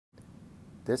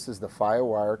This is the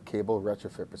FireWire cable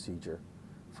retrofit procedure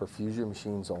for Fusion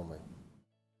machines only.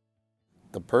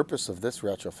 The purpose of this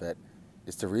retrofit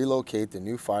is to relocate the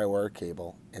new FireWire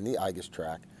cable in the IGUS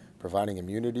track, providing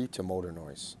immunity to motor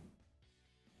noise.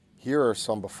 Here are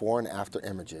some before and after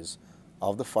images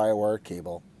of the FireWire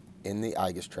cable in the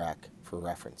IGUS track for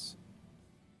reference.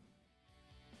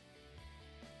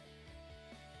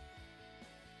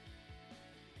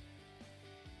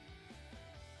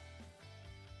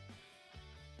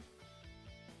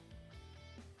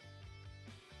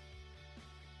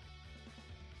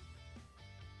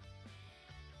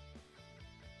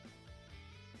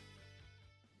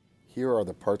 Here are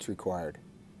the parts required.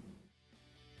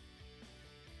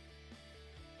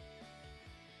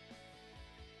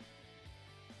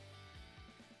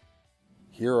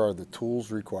 Here are the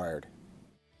tools required.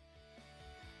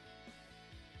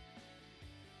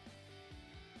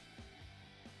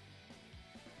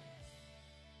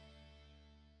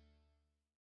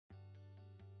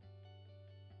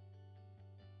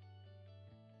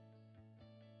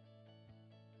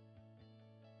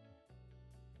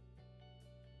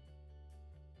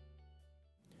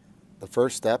 The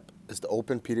first step is to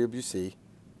open PWC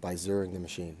by zeroing the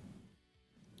machine.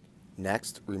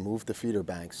 Next, remove the feeder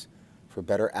banks for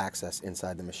better access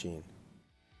inside the machine.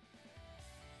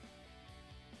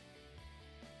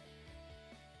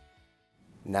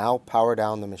 Now power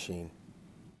down the machine.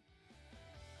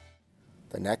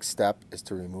 The next step is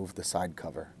to remove the side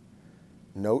cover.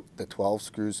 Note the 12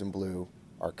 screws in blue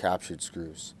are captured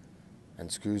screws,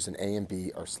 and screws in A and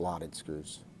B are slotted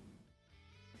screws.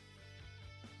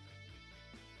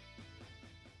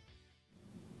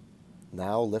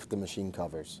 Now lift the machine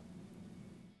covers.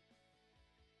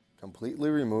 Completely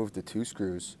remove the 2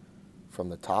 screws from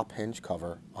the top hinge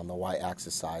cover on the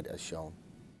Y-axis side as shown.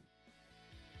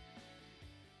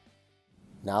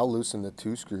 Now loosen the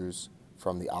 2 screws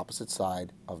from the opposite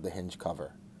side of the hinge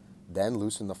cover. Then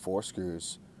loosen the 4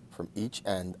 screws from each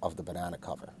end of the banana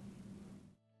cover.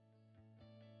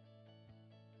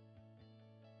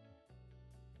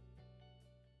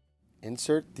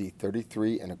 Insert the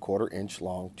 33¼ inch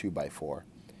long 2x4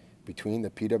 between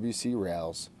the PWC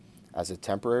rails as a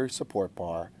temporary support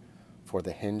bar for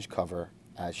the hinge cover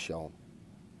as shown.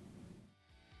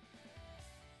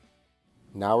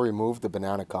 Now remove the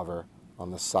banana cover on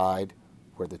the side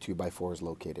where the 2x4 is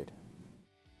located.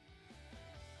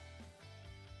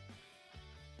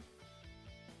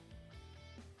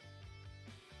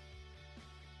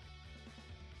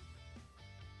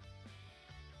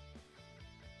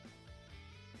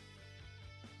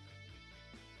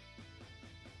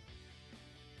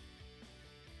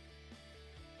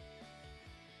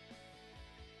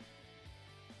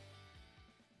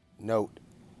 Note,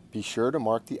 be sure to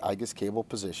mark the IGUS cable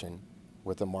position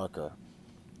with a marker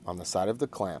on the side of the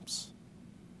clamps.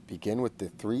 Begin with the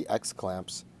 3 X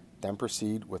clamps, then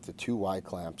proceed with the 2 Y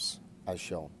clamps as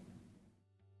shown.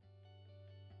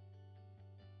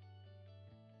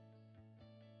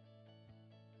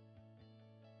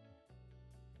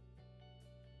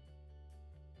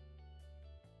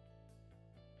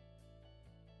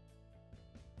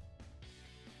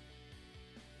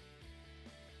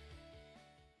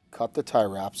 Cut the tie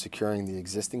wrap securing the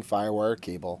existing FireWire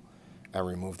cable and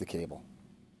remove the cable.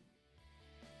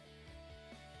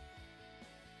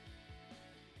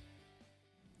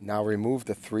 Now remove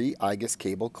the 3 IGUS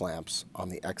cable clamps on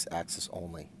the X-axis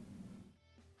only.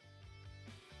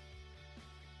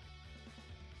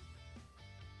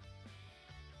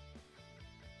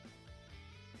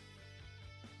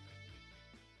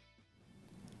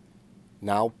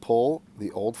 Now pull the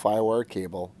old FireWire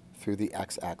cable through the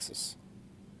X-axis.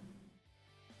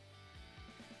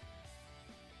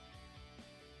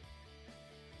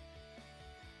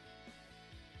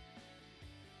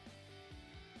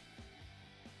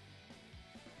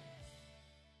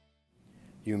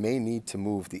 You may need to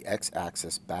move the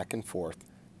X-axis back and forth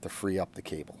to free up the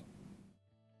cable.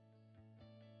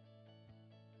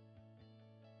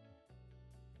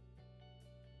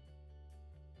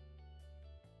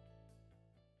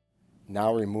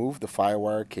 Now remove the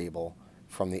FireWire cable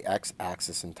from the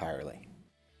X-axis entirely.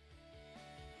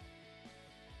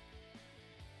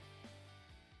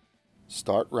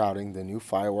 Start routing the new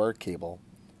FireWire cable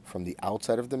from the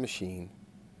outside of the machine,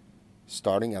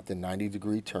 starting at the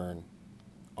 90-degree turn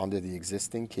under the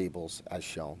existing cables as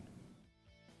shown.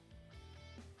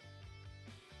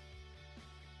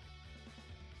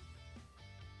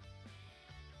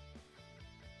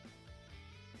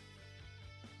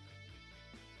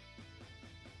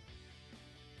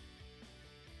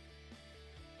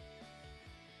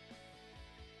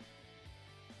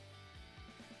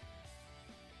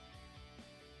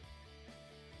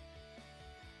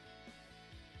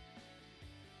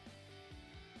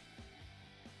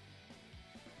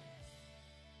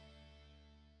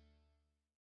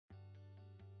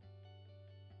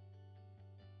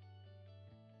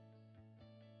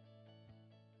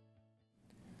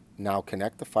 Now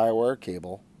connect the FireWire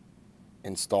cable,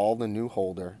 install the new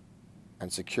holder,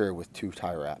 and secure with 2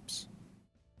 tie wraps.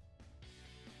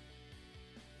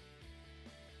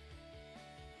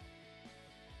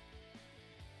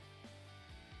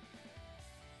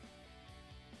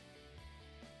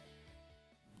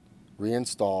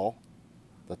 Reinstall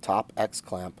the top X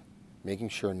clamp, making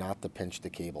sure not to pinch the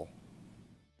cable.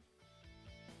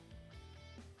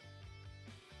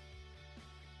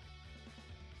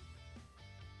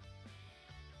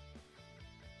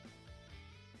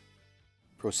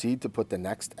 Proceed to put the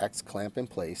next X clamp in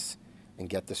place and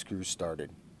get the screws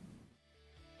started.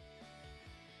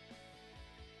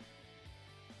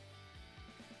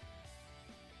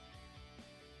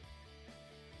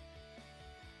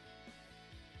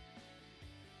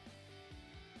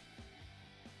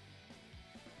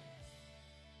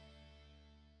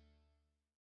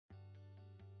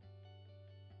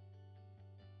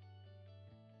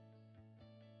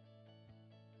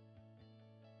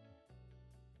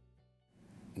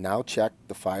 Now check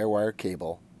the FireWire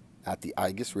cable at the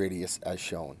IGUS radius as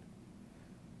shown.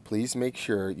 Please make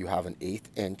sure you have an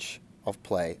 1/8 inch of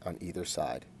play on either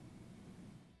side.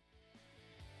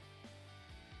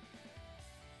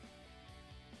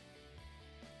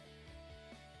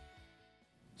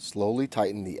 Slowly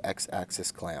tighten the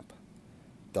X-axis clamp,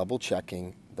 double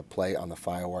checking the play on the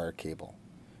FireWire cable.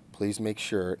 Please make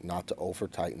sure not to over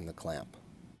tighten the clamp.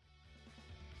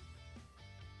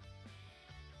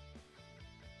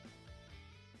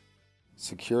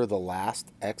 Secure the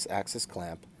last X-axis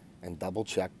clamp and double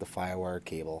check the FireWire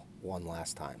cable one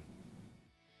last time.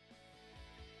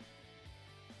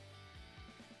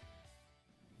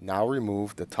 Now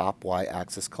remove the top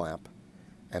Y-axis clamp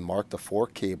and mark the 4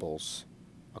 cables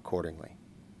accordingly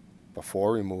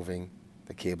before removing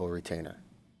the cable retainer.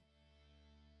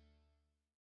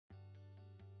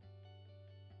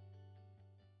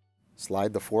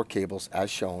 Slide the 4 cables as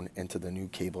shown into the new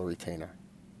cable retainer.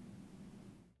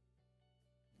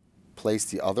 Place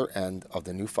the other end of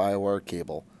the new FireWire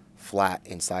cable flat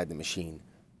inside the machine.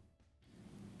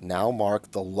 Now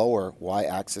mark the lower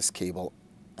Y-axis cable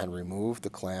and remove the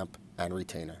clamp and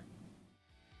retainer.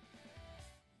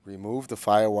 Remove the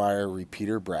FireWire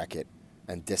repeater bracket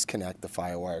and disconnect the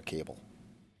FireWire cable.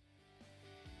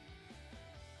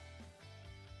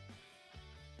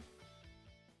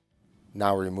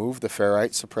 Now remove the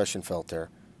Ferrite suppression filter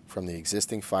from the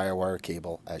existing FireWire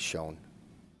cable as shown.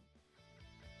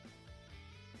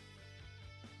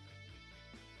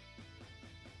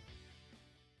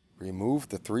 Remove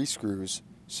the 3 screws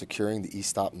securing the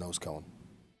e-stop nose cone.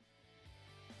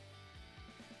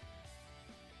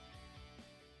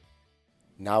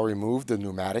 Now remove the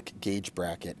pneumatic gauge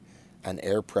bracket and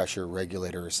air pressure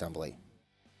regulator assembly.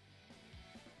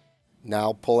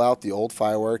 Now pull out the old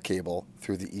FireWire cable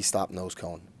through the e-stop nose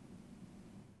cone.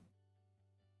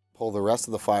 Pull the rest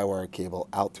of the FireWire cable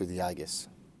out through the IGUS.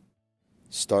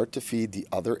 Start to feed the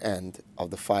other end of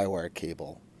the FireWire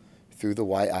cable through the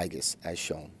Y-IGUS as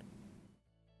shown.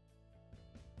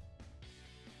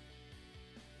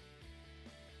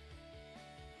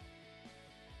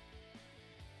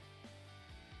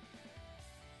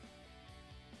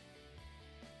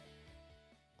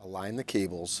 Align the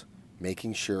cables,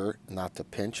 making sure not to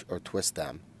pinch or twist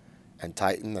them, and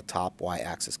tighten the top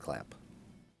Y-axis clamp.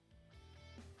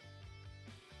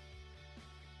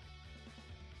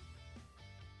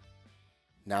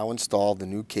 Now install the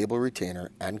new cable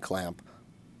retainer and clamp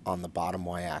on the bottom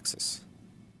Y-axis.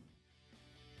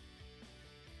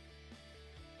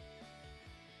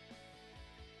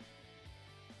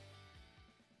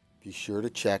 Be sure to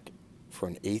check for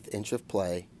an 1/8 inch of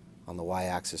play on the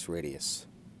Y-axis radius.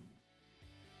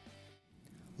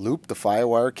 Loop the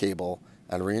FireWire cable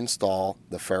and reinstall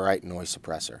the Ferrite noise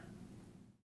suppressor.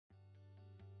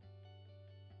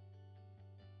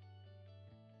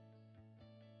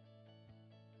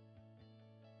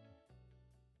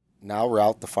 Now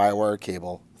route the FireWire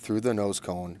cable through the nose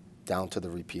cone down to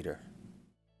the repeater.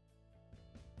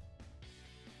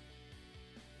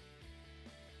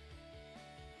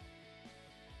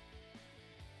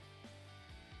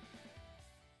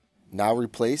 Now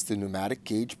replace the pneumatic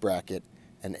gauge bracket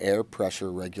and air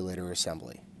pressure regulator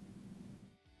assembly.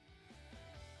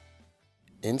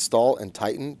 Install and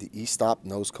tighten the e-stop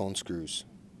nose cone screws.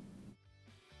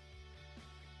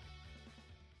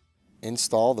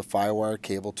 Install the FireWire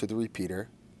cable to the repeater,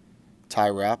 tie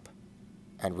wrap,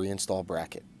 and reinstall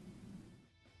bracket.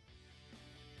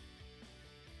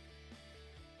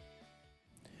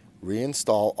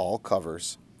 Reinstall all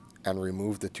covers and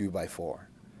remove the 2x4.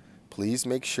 Please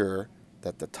make sure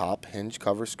that the top hinge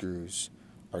cover screws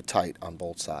are tight on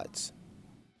both sides.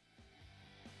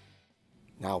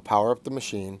 Now power up the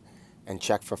machine and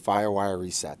check for FireWire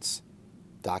resets.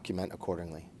 Document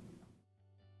accordingly.